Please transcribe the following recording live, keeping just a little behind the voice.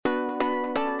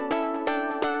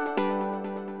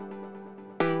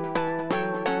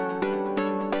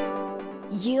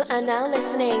You are now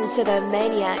listening to the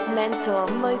Maniac Mentor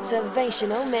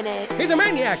Motivational Minute. He's a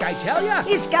maniac, I tell ya!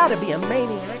 He's gotta be a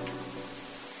maniac.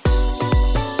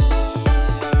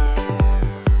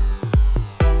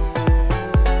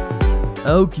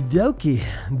 Okie dokie.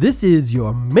 This is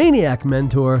your Maniac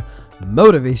Mentor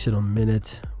Motivational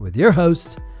Minute with your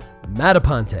host, Matt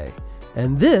Aponte.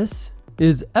 And this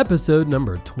is episode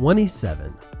number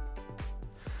 27.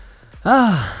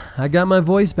 I got my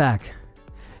voice back.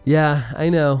 Yeah, I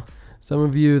know. Some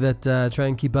of you that try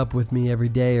and keep up with me every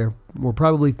day were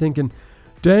probably thinking,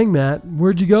 dang, Matt,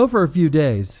 where'd you go for a few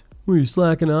days? Were you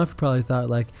slacking off? You probably thought,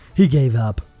 like, he gave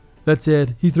up. That's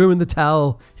it. He threw in the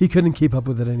towel. He couldn't keep up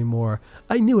with it anymore.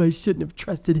 I knew I shouldn't have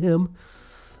trusted him.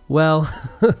 Well,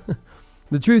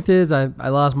 the truth is I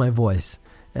lost my voice.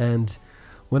 And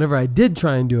whenever I did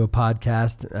try and do a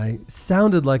podcast, I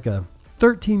sounded like a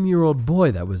 13-year-old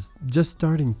boy that was just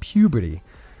starting puberty.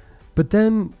 But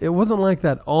then it wasn't like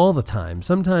that all the time.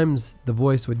 Sometimes the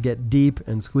voice would get deep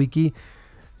and squeaky,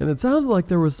 and it sounded like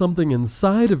there was something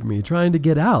inside of me trying to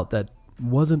get out that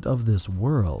wasn't of this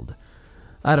world.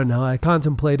 I don't know, I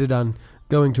contemplated on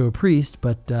going to a priest,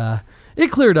 but it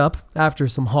cleared up after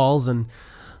some hauls and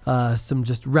some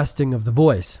just resting of the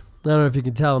voice. I don't know if you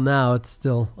can tell now, it's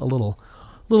still a little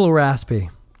raspy.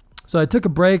 So I took a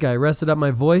break, I rested up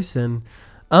my voice, and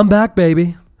I'm back,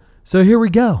 baby. So here we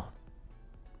go.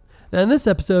 Now in this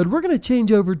episode, we're going to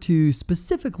change over to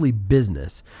specifically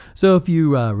business. So if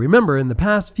you remember in the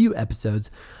past few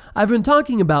episodes, I've been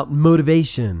talking about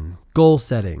motivation, goal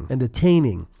setting, and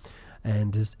attaining,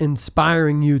 and just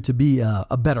inspiring you to be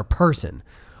a better person.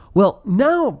 Well,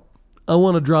 now I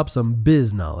want to drop some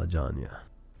biz knowledge on you.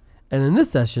 And in this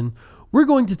session, we're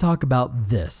going to talk about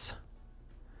this.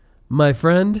 My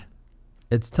friend,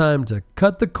 it's time to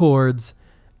cut the cords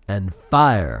and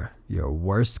fire your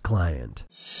worst client.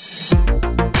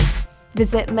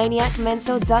 Visit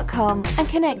maniacmentor.com and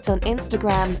connect on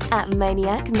Instagram at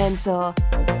Maniac Mentor.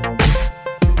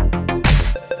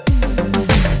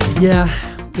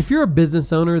 Yeah, if you're a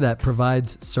business owner that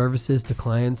provides services to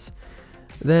clients,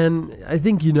 then I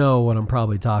think you know what I'm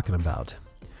probably talking about.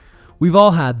 We've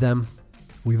all had them,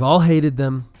 we've all hated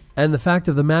them, and the fact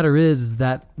of the matter is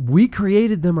that we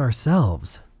created them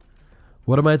ourselves.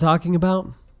 What am I talking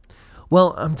about?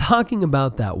 Well, I'm talking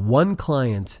about that one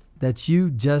client that you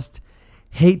just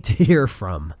hate to hear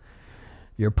from.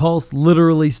 Your pulse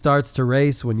literally starts to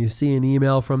race when you see an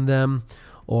email from them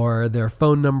or their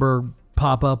phone number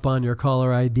pop up on your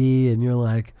caller ID and you're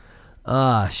like,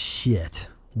 shit,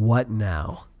 what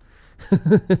now?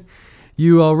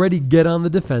 You already get on the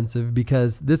defensive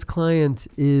because this client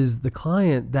is the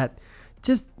client that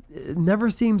just never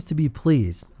seems to be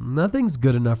pleased. Nothing's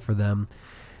good enough for them.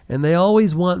 And they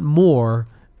always want more,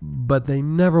 but they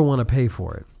never want to pay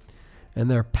for it. And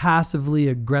they're passively,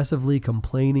 aggressively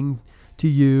complaining to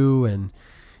you, and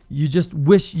you just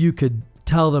wish you could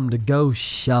tell them to go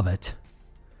shove it.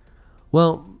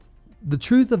 Well, the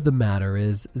truth of the matter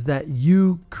is that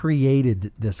you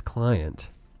created this client.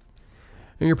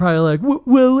 And you're probably like,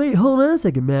 well, wait, hold on a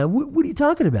second, man. What are you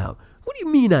talking about? What do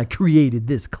you mean I created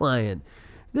this client?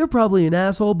 They're probably an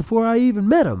asshole before I even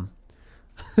met them.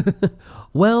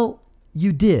 Well,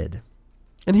 you did.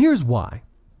 And here's why.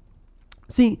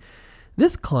 See,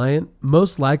 this client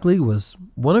most likely was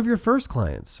one of your first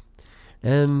clients.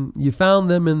 And you found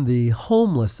them in the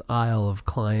homeless aisle of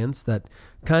clients that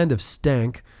kind of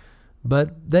stank,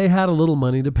 but they had a little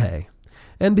money to pay.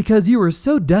 And because you were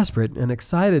so desperate and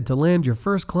excited to land your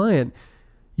first client,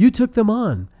 you took them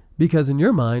on because in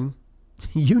your mind,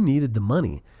 you needed the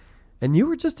money. And you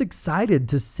were just excited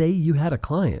to say you had a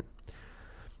client.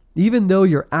 Even though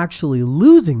you're actually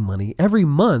losing money every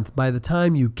month by the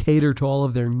time you cater to all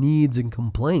of their needs and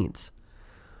complaints.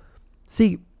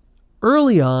 See,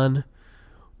 early on,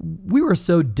 we were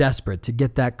so desperate to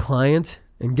get that client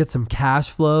and get some cash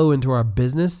flow into our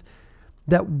business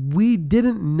that we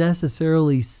didn't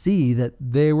necessarily see that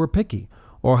they were picky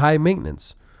or high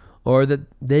maintenance or that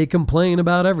they complain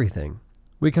about everything.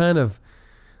 We kind of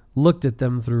looked at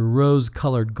them through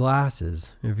rose-colored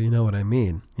glasses, if you know what I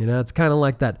mean. You know, it's kind of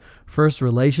like that first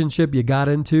relationship you got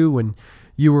into when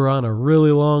you were on a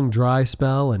really long dry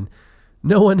spell and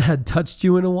no one had touched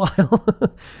you in a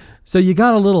while. So you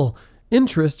got a little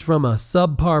interest from a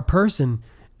subpar person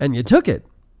and you took it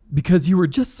because you were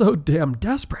just so damn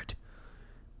desperate.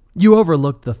 You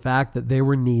overlooked the fact that they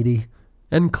were needy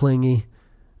and clingy,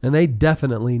 and they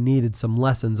definitely needed some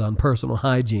lessons on personal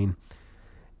hygiene.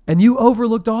 And you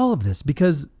overlooked all of this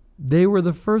because they were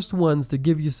the first ones to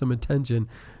give you some attention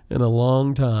in a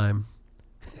long time.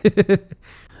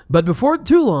 But before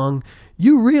too long,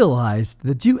 you realized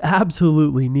that you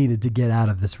absolutely needed to get out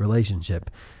of this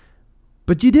relationship.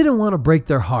 But you didn't want to break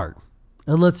their heart.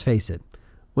 And let's face it,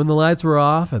 when the lights were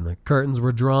off and the curtains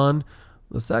were drawn,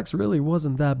 the sex really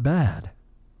wasn't that bad.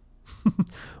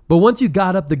 But once you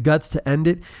got up the guts to end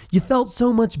it, you felt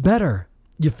so much better.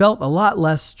 You felt a lot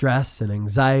less stress and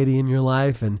anxiety in your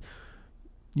life. And,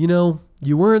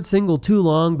 you weren't single too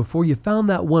long before you found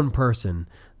that one person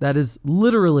that is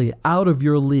literally out of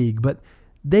your league, but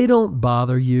they don't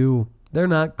bother you. They're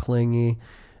not clingy.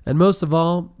 And most of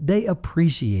all, they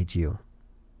appreciate you.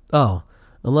 Oh,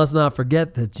 and let's not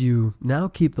forget that you now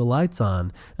keep the lights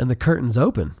on and the curtains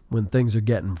open when things are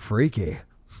getting freaky.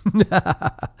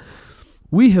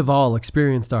 We have all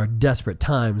experienced our desperate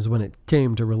times when it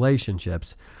came to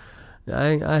relationships.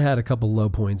 I had a couple low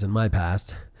points in my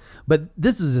past, but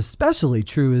this was especially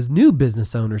true as new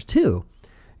business owners too.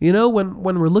 When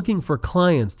we're looking for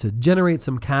clients to generate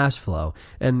some cash flow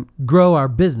and grow our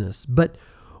business, but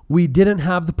we didn't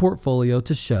have the portfolio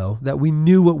to show that we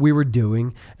knew what we were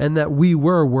doing and that we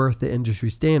were worth the industry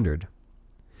standard.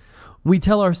 We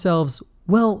tell ourselves,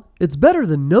 well, it's better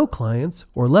than no clients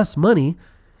or less money,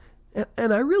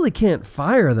 and I really can't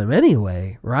fire them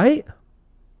anyway, right?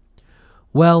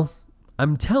 Well,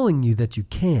 I'm telling you that you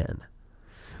can.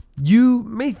 You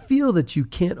may feel that you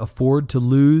can't afford to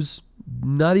lose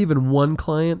not even one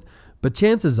client, but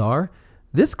chances are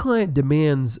this client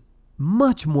demands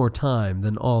much more time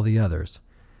than all the others.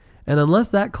 And unless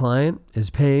that client is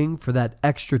paying for that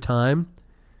extra time,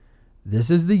 this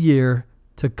is the year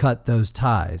to cut those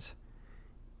ties.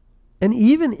 And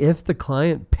even if the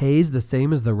client pays the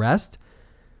same as the rest,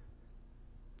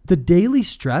 the daily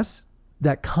stress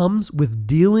that comes with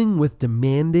dealing with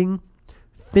demanding,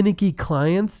 finicky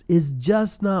clients is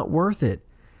just not worth it.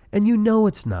 And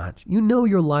it's not.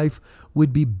 Your life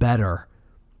would be better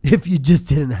if you just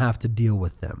didn't have to deal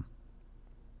with them.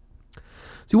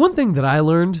 See, one thing that I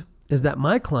learned is that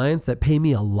my clients that pay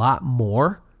me a lot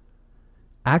more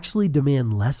actually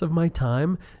demand less of my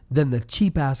time than the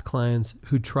cheap-ass clients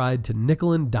who tried to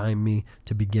nickel and dime me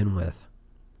to begin with.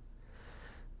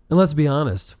 And let's be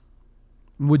honest,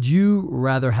 would you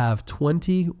rather have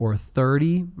 20 or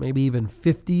 30, maybe even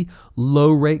 50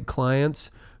 low-rate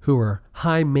clients who are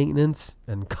high maintenance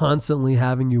and constantly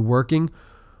having you working?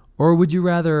 Or would you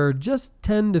rather just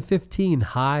 10 to 15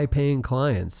 high-paying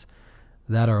clients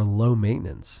that are low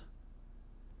maintenance?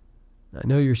 I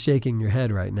know you're shaking your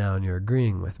head right now and you're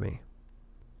agreeing with me.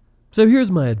 So here's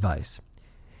my advice.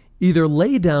 Either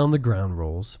lay down the ground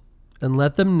rules and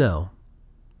let them know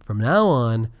from now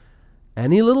on,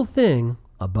 any little thing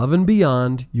above and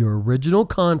beyond your original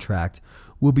contract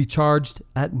will be charged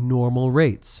at normal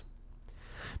rates.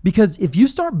 Because if you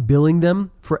start billing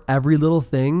them for every little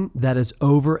thing that is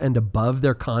over and above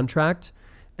their contract,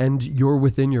 and you're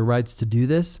within your rights to do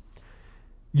this,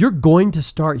 you're going to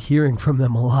start hearing from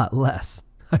them a lot less.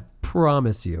 I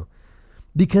promise you.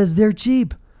 Because they're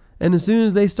cheap. And as soon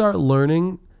as they start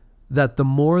learning that the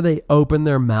more they open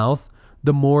their mouth,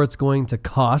 the more it's going to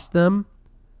cost them,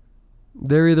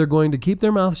 they're either going to keep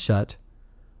their mouth shut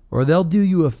or they'll do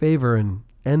you a favor and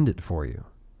end it for you.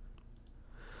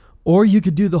 Or you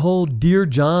could do the whole Dear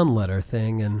John letter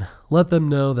thing and let them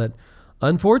know that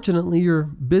unfortunately your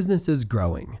business is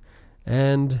growing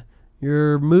and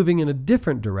you're moving in a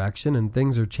different direction and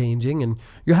things are changing and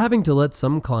you're having to let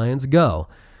some clients go.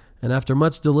 And after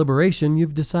much deliberation,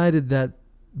 you've decided that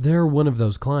they're one of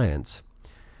those clients.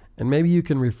 And maybe you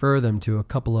can refer them to a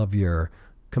couple of your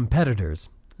competitors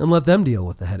and let them deal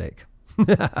with the headache.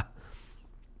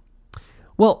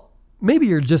 Well, maybe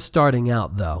you're just starting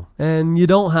out though, and you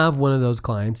don't have one of those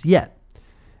clients yet.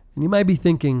 And you might be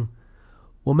thinking,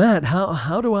 well, Matt,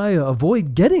 how do I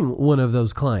avoid getting one of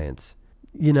those clients?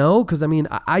 Because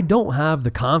I don't have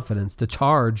the confidence to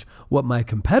charge what my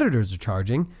competitors are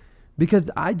charging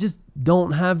because I just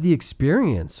don't have the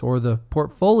experience or the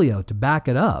portfolio to back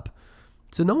it up.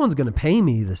 So no one's going to pay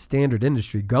me the standard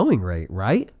industry going rate,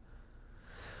 right?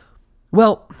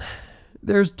 Well,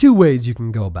 there's two ways you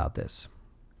can go about this.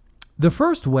 The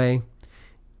first way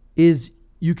is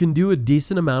you can do a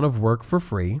decent amount of work for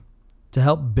free to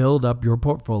help build up your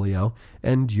portfolio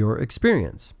and your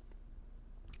experience.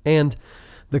 And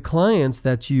the clients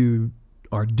that you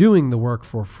are doing the work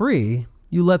for free,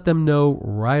 you let them know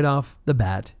right off the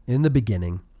bat in the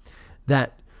beginning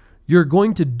that you're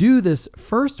going to do this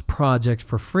first project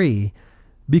for free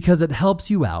because it helps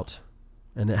you out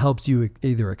and it helps you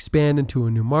either expand into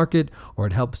a new market or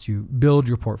it helps you build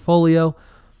your portfolio.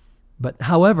 But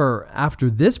however, after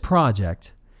this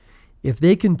project, if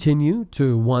they continue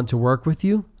to want to work with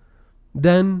you,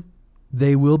 then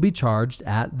they will be charged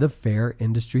at the fair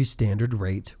industry standard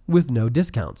rate with no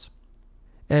discounts.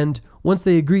 And once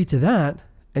they agree to that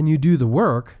and you do the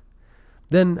work,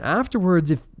 then afterwards,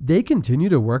 if they continue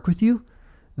to work with you,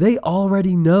 they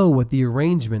already know what the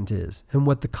arrangement is and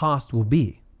what the cost will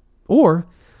be. Or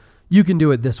you can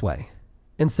do it this way.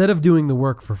 Instead of doing the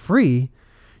work for free,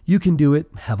 you can do it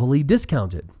heavily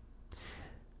discounted.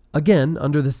 Again,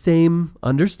 under the same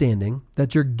understanding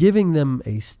that you're giving them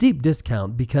a steep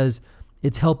discount because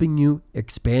it's helping you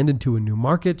expand into a new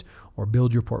market or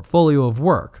build your portfolio of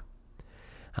work.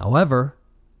 However,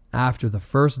 after the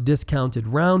first discounted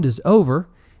round is over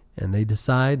and they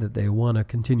decide that they want to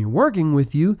continue working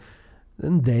with you,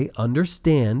 then they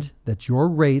understand that your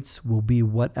rates will be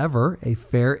whatever a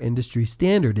fair industry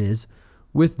standard is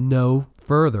with no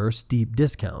further steep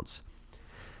discounts.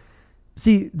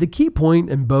 See, the key point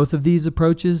in both of these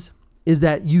approaches is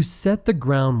that you set the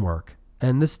groundwork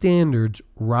and the standards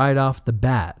right off the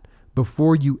bat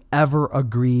before you ever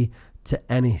agree to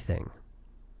anything.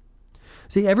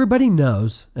 See, everybody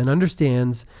knows and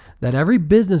understands that every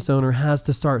business owner has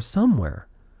to start somewhere.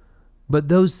 But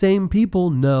those same people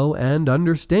know and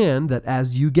understand that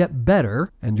as you get better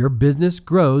and your business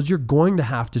grows, you're going to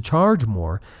have to charge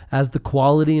more as the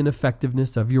quality and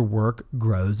effectiveness of your work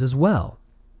grows as well.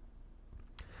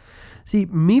 See,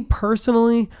 me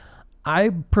personally, I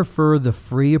prefer the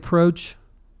free approach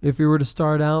if you were to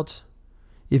start out,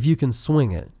 if you can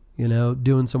swing it,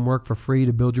 doing some work for free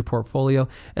to build your portfolio.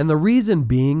 And the reason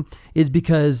being is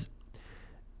because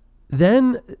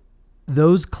then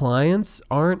those clients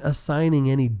aren't assigning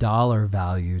any dollar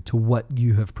value to what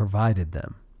you have provided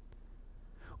them.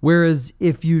 Whereas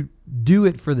if you do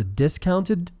it for the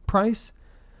discounted price,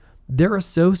 they're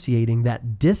associating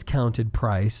that discounted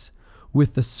price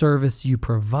with the service you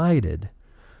provided.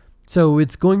 So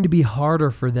it's going to be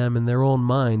harder for them in their own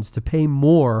minds to pay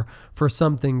more for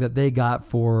something that they got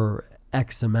for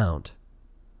X amount.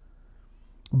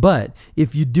 But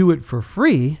if you do it for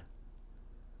free,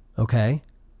 okay,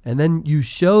 and then you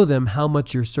show them how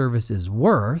much your service is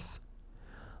worth,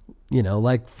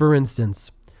 like for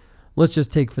instance, let's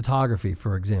just take photography,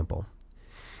 for example.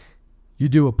 You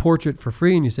do a portrait for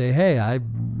free and you say, hey, I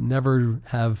never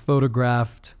have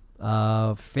photographed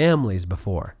families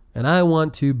before, and I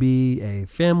want to be a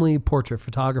family portrait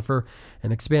photographer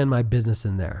and expand my business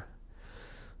in there.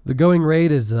 The going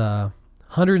rate is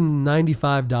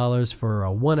 $195 for a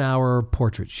 1-hour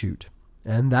portrait shoot.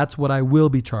 And that's what I will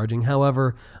be charging.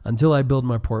 However, until I build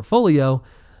my portfolio,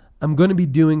 I'm going to be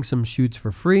doing some shoots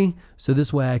for free. So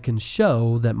this way I can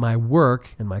show that my work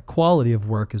and my quality of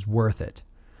work is worth it.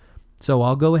 So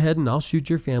I'll go ahead and I'll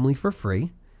shoot your family for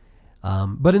free.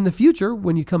 But in the future,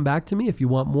 when you come back to me, if you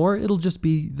want more, it'll just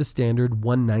be the standard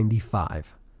 $195.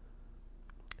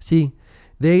 See,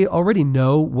 they already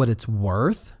know what it's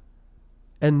worth.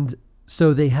 And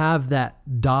so they have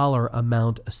that dollar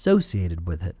amount associated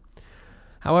with it.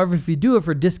 However, if you do it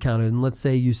for discounted, and let's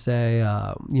say you say,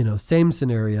 same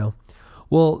scenario,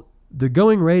 well, the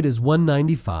going rate is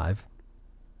 $195,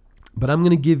 but I'm going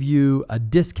to give you a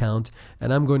discount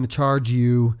and I'm going to charge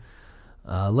you,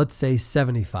 let's say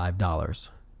 $75.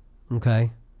 Okay.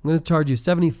 I'm going to charge you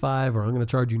 $75 or I'm going to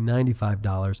charge you $95.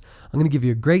 I'm going to give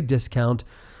you a great discount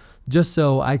just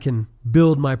so I can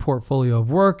build my portfolio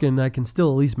of work and I can still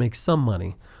at least make some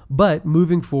money. But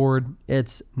moving forward,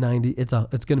 it's going to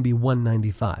be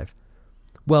 $195.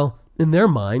 Well, in their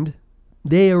mind,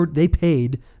 they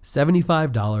paid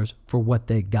 $75 for what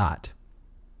they got.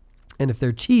 And if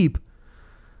they're cheap,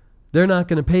 they're not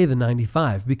going to pay the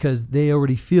 $95 because they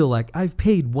already feel like I've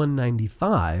paid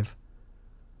 $195.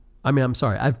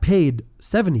 I've paid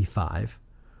 $75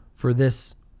 for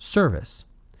this service.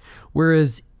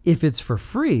 Whereas if it's for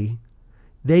free,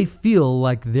 they feel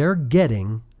like they're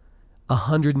getting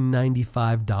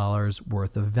 $195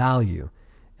 worth of value,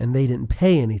 and they didn't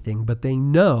pay anything, but they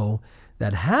know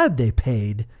that had they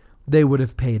paid, they would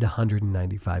have paid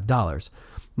 $195. I'm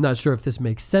not sure if this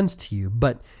makes sense to you,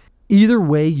 but either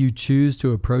way you choose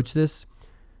to approach this,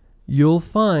 you'll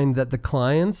find that the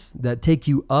clients that take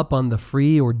you up on the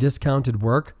free or discounted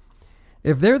work,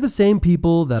 if they're the same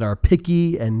people that are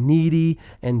picky and needy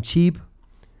and cheap,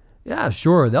 yeah,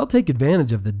 sure, they'll take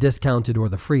advantage of the discounted or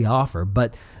the free offer,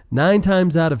 but 9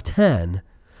 times out of 10,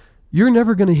 you're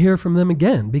never going to hear from them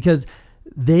again because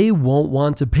they won't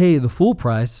want to pay the full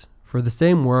price for the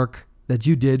same work that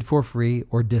you did for free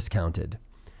or discounted.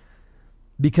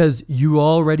 Because you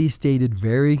already stated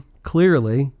very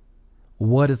clearly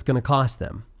what it's going to cost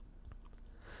them.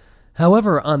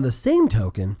 However, on the same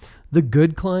token, the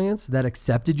good clients that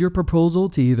accepted your proposal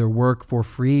to either work for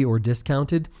free or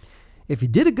discounted, if you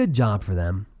did a good job for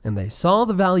them and they saw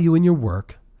the value in your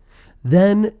work,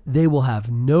 then they will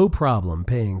have no problem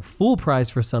paying full price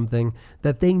for something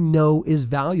that they know is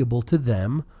valuable to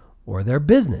them or their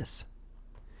business.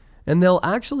 And they'll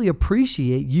actually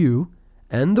appreciate you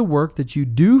and the work that you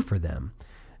do for them.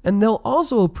 And they'll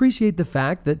also appreciate the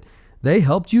fact that they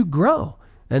helped you grow,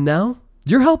 and now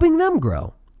you're helping them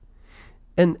grow.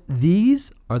 And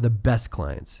these are the best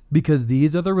clients because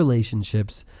these are the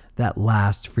relationships that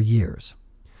last for years.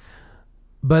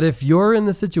 But if you're in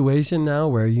the situation now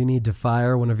where you need to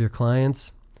fire one of your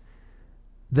clients,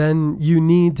 then you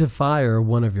need to fire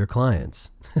one of your clients.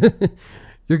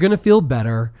 You're going to feel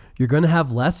better, you're going to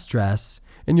have less stress,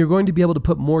 and you're going to be able to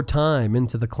put more time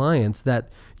into the clients that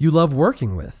you love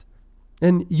working with.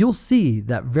 And you'll see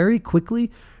that very quickly,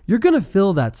 you're going to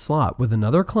fill that slot with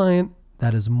another client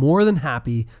that is more than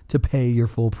happy to pay your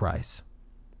full price.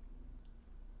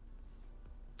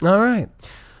 All right.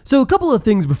 So a couple of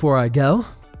things before I go.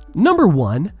 Number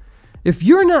one, if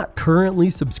you're not currently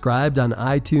subscribed on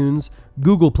iTunes,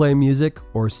 Google Play Music,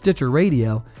 or Stitcher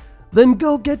Radio, then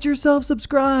go get yourself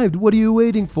subscribed. What are you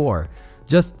waiting for?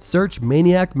 Just search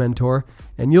Maniac Mentor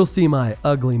and you'll see my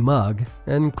ugly mug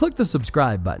and click the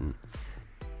subscribe button.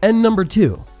 And number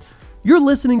two, you're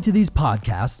listening to these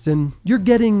podcasts and you're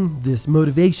getting this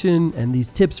motivation and these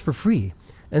tips for free.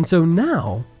 And so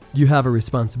now you have a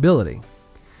responsibility.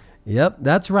 Yep,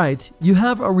 that's right. You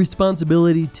have a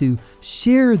responsibility to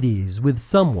share these with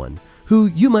someone who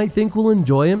you might think will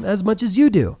enjoy them as much as you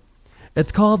do.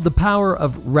 It's called the power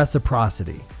of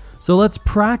reciprocity. So let's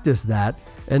practice that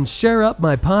and share up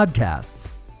my podcasts.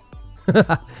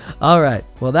 All right,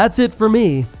 well, that's it for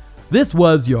me. This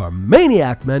was your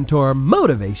Maniac Mentor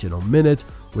Motivational Minute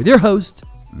with your host,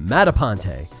 Matt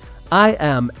Aponte. I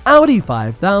am Audi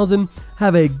 5000.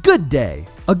 Have a good day,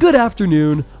 a good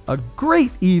afternoon, a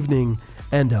great evening,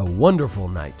 and a wonderful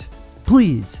night.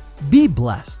 Please be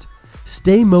blessed,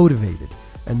 stay motivated,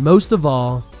 and most of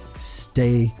all,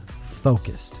 stay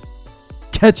focused.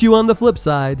 Catch you on the flip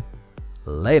side.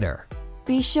 Later.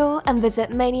 Be sure and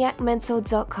visit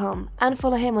maniacmentor.com and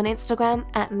follow him on Instagram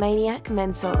at Maniac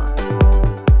Mentor.